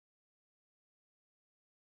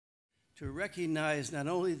to recognize not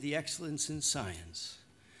only the excellence in science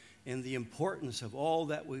and the importance of all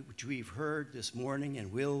that which we've heard this morning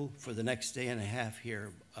and will for the next day and a half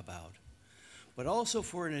hear about, but also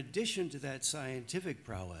for, in addition to that scientific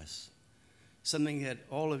prowess, something that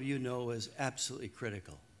all of you know is absolutely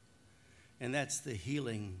critical, and that's the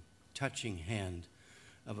healing, touching hand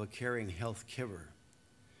of a caring health giver.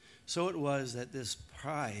 So it was that this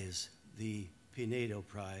prize, the Pinedo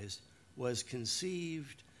Prize, was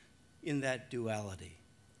conceived in that duality.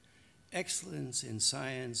 Excellence in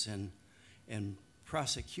science and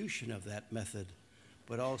prosecution of that method,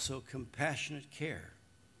 but also compassionate care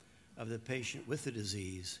of the patient with the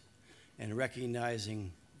disease and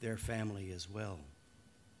recognizing their family as well.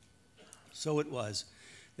 So it was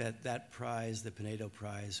that that prize, the Pinedo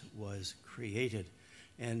Prize, was created.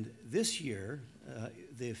 And this year,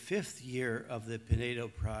 the 5th year of the Pinedo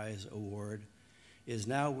Prize award is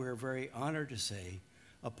now, we're very honored to say,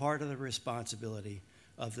 a part of the responsibility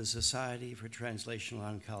of the Society for Translational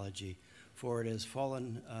Oncology, for it has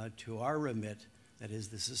fallen to our remit, that is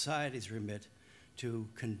the Society's remit, to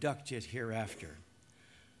conduct it hereafter.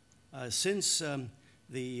 Since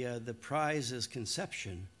the prize's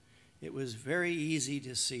conception, it was very easy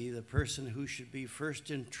to see the person who should be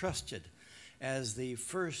first entrusted as the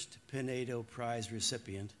first Pinedo Prize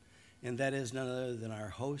recipient, and that is none other than our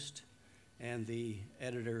host and the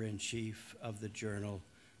editor-in-chief of the journal,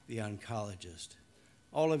 The Oncologist.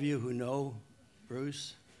 All of you who know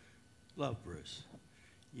Bruce, love Bruce.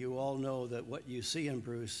 You all know that what you see in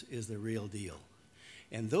Bruce is the real deal.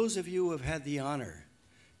 And those of you who have had the honor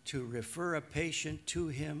to refer a patient to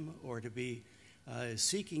him or to be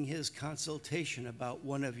seeking his consultation about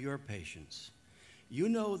one of your patients, you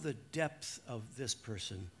know the depth of this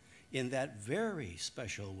person in that very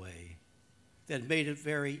special way that made it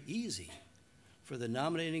very easy for the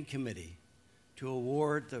nominating committee to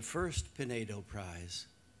award the first Pinedo Prize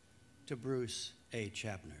to Bruce A.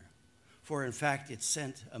 Chabner. For in fact, it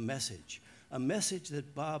sent a message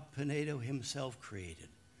that Bob Pinedo himself created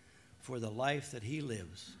for the life that he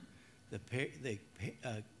lives, the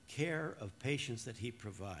care of patients that he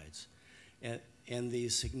provides, and the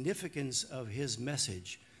significance of his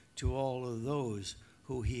message to all of those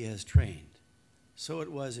who he has trained. So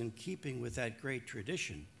it was in keeping with that great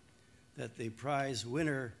tradition that the prize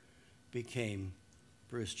winner became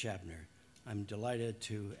Bruce Chabner. I'm delighted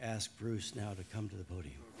to ask Bruce now to come to the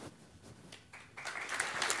podium.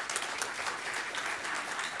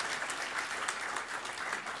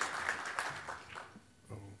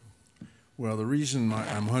 Well, the reason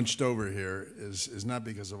I'm hunched over here is not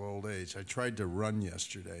because of old age. I tried to run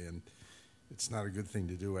yesterday, and it's not a good thing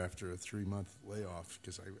to do after a 3-month layoff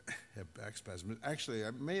because I have back spasms. Actually,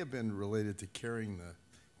 I may have been related to carrying the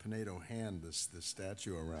Pinedo hand, this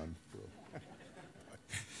statue around.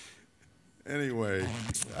 Anyway,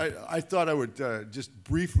 I thought I would just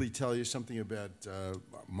briefly tell you something about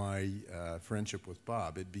my friendship with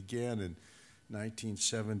Bob. It began in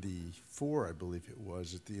 1974, I believe it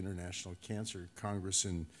was, at the International Cancer Congress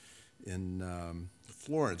in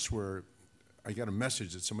Florence, where I got a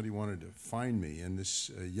message that somebody wanted to find me, and this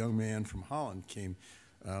young man from Holland came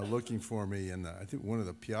looking for me in I think one of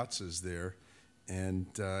the piazzas there, and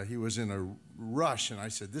he was in a rush, and I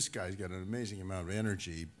said, this guy's got an amazing amount of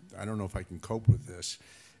energy. I don't know if I can cope with this.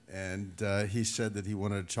 And he said that he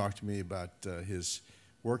wanted to talk to me about his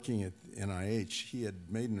working at NIH. He had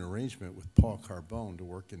made an arrangement with Paul Carbone to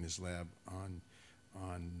work in his lab on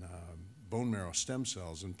bone marrow stem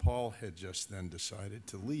cells, and Paul had just then decided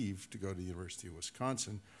to leave to go to the University of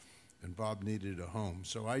Wisconsin, and Bob needed a home.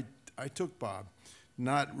 So I took Bob,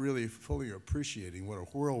 not really fully appreciating what a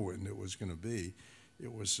whirlwind it was going to be.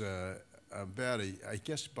 It was I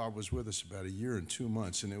guess Bob was with us about 1 year and 2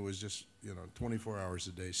 months, and it was just, 24 hours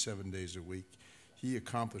a day, 7 days a week. He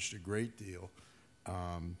accomplished a great deal.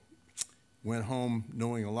 Went home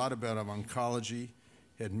knowing a lot about oncology,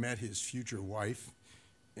 had met his future wife,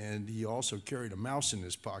 and he also carried a mouse in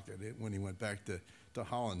his pocket when he went back to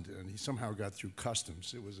Holland, and he somehow got through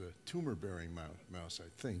customs. It was a tumor-bearing mouse, I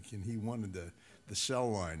think, and he wanted the cell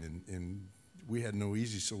line, and we had no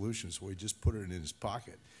easy solution, so we just put it in his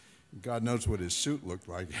pocket. God knows what his suit looked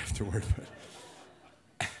like afterward,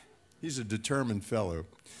 but he's a determined fellow.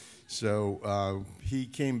 So he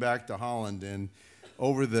came back to Holland, and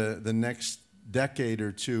over the next decade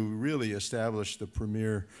or two really established the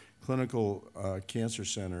premier clinical cancer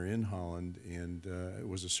center in Holland, and it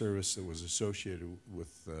was a service that was associated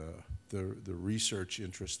with the research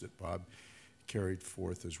interest that Bob carried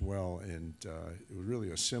forth as well, and it was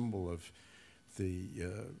really a symbol of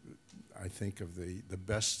I think of the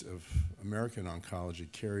best of American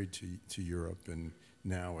oncology carried to Europe, and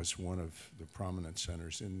now as one of the prominent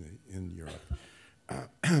centers in Europe.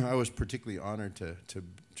 I was particularly honored to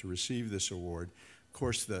receive this award. Of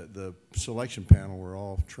course, the selection panel were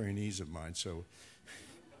all trainees of mine, so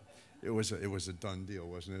it was a done deal,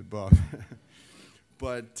 wasn't it, Bob?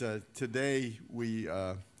 But today we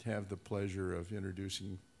have the pleasure of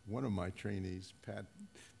introducing one of my trainees,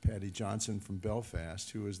 Patty Johnson from Belfast,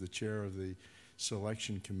 who is the chair of the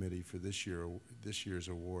selection committee for this year's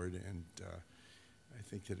award. And I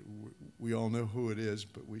think that we all know who it is,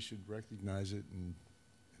 but we should recognize it and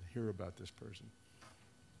hear about this person.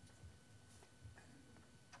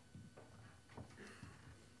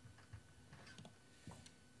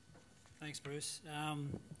 Thanks, Bruce.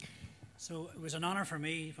 So it was an honor for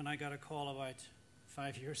me when I got a call about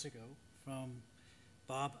 5 years ago from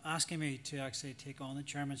Bob asking me to actually take on the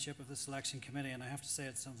chairmanship of the selection committee, and I have to say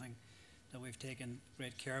it's something that we've taken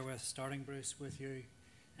great care with, starting, Bruce, with you,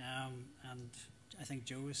 and I think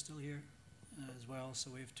Joe is still here as well,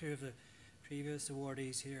 so we have two of the previous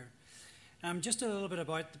awardees here. Just a little bit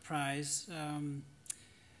about the prize.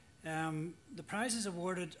 The prize is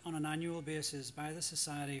awarded on an annual basis by the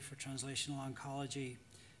Society for Translational Oncology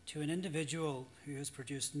to an individual who has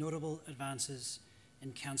produced notable advances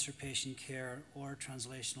in cancer patient care or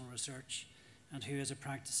translational research and who is a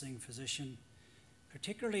practicing physician,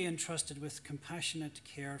 particularly entrusted with compassionate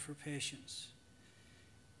care for patients.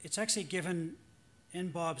 It's actually given in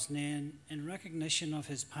Bob's name in recognition of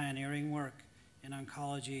his pioneering work in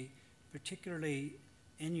oncology, particularly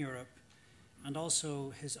in Europe, and also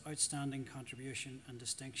his outstanding contribution and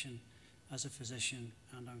distinction as a physician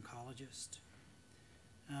and oncologist.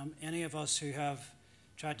 Any of us who have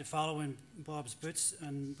tried to follow in Bob's boots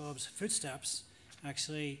and Bob's footsteps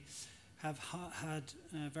actually have had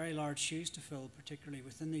very large shoes to fill, particularly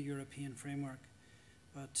within the European framework.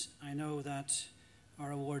 But I know that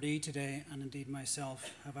our awardee today, and indeed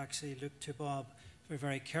myself, have actually looked to Bob for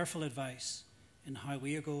very careful advice in how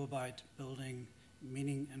we go about building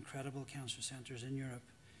meaning and credible cancer centres in Europe.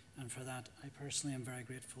 And for that, I personally am very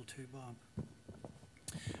grateful to Bob.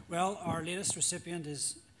 Well, our latest recipient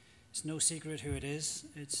it's no secret who it is.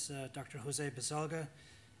 It's Dr. Jose Bazalga,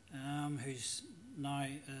 who's now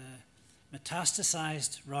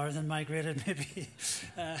metastasized rather than migrated maybe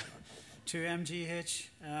to MGH.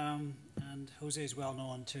 And Jose is well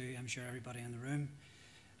known to, I'm sure, everybody in the room.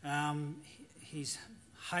 He's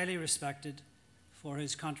highly respected for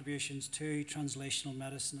his contributions to translational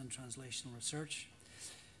medicine and translational research,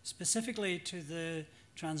 specifically to the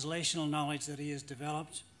translational knowledge that he has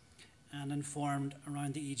developed and informed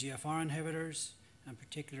around the EGFR inhibitors, in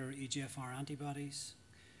particular EGFR antibodies,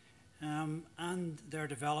 and their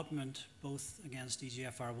development both against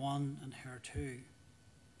EGFR1 and HER2.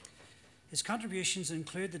 His contributions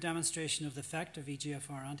include the demonstration of the effect of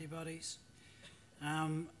EGFR antibodies,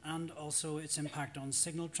 and also its impact on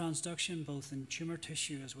signal transduction, both in tumor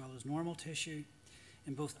tissue as well as normal tissue,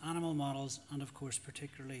 in both animal models and, of course,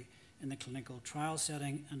 particularly in the clinical trial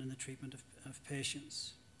setting and in the treatment of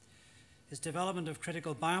patients. His development of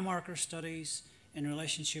critical biomarker studies in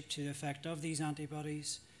relationship to the effect of these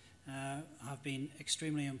antibodies have been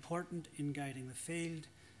extremely important in guiding the field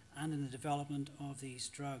and in the development of these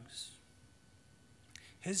drugs.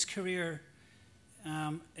 His career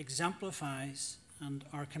exemplifies, and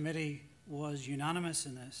our committee was unanimous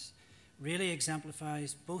in this, really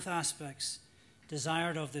exemplifies both aspects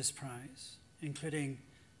desired of this prize, including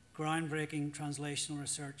groundbreaking translational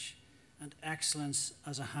research and excellence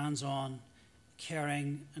as a hands-on,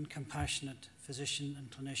 caring and compassionate physician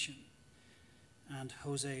and clinician. And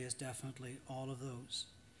Jose is definitely all of those.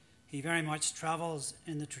 He very much travels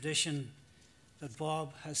in the tradition that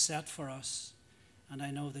Bob has set for us, and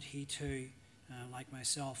I know that he too, like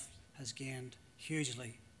myself, has gained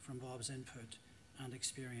hugely from Bob's input and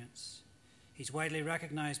experience. He's widely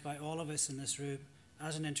recognized by all of us in this room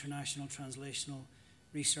as an international translational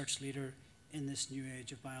research leader in this new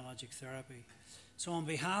age of biologic therapy. So on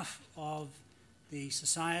behalf of the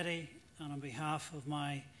Society and on behalf of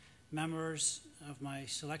my members of my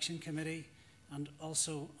selection committee and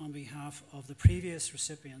also on behalf of the previous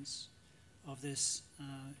recipients of this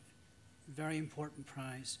very important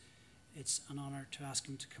prize, it's an honor to ask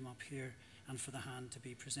him to come up here and for the hand to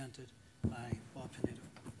be presented by Bob Pinedo.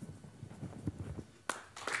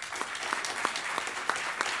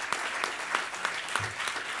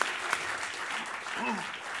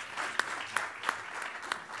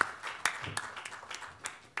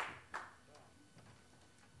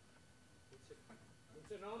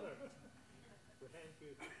 It's an honor to hand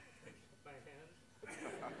you by hand.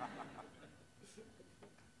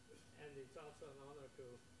 And it's also an honor to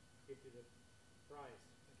give you the prize.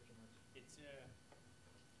 Thank you so much.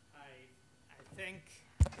 thank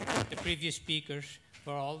the previous speakers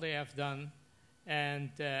for all they have done, and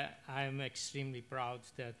I'm extremely proud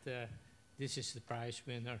that this is the prize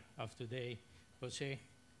winner of today. Jose,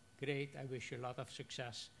 great. I wish you a lot of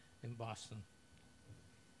success in Boston.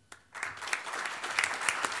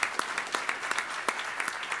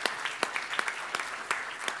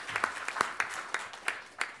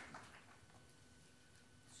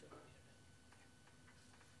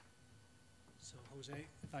 So, Jose,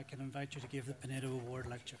 if I can invite you to give the Pinedo Award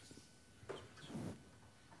lecture.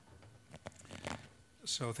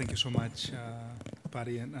 So thank you so much,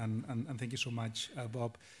 Patty, and thank you so much,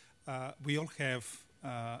 Bob. We all have,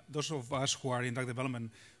 those of us who are in drug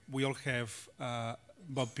development, we all have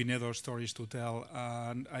Bob Pinedo stories to tell.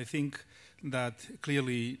 And I think that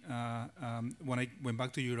clearly, when I went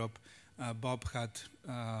back to Europe, Bob had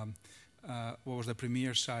what was the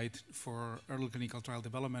premier site for early clinical trial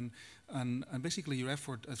development. And basically your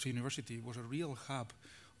effort at the university was a real hub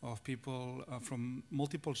of people from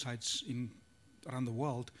multiple sites around the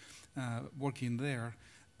world working there.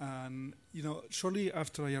 And shortly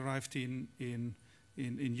after I arrived in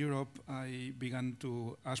Europe, I began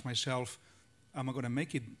to ask myself, am I going to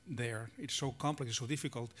make it there? It's so complex, it's so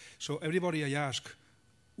difficult. So everybody I asked,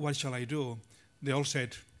 what shall I do? They all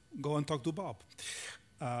said, go and talk to Bob.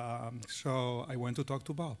 So I went to talk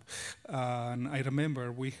to Bob. And I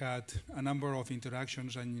remember we had a number of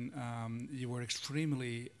interactions, and you were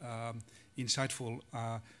extremely insightful.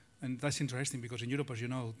 And that's interesting because in Europe, as you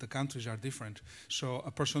know, the countries are different. So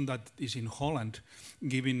a person that is in Holland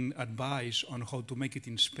giving advice on how to make it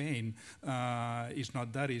in Spain is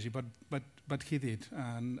not that easy, but he did.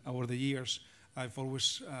 And over the years, I've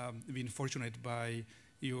always been fortunate by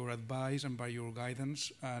your advice and by your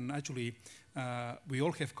guidance. And actually, we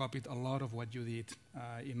all have copied a lot of what you did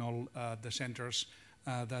in all the centers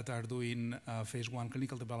that are doing phase 1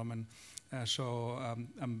 clinical development. So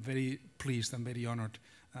I'm very pleased and very honored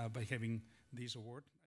by having this award.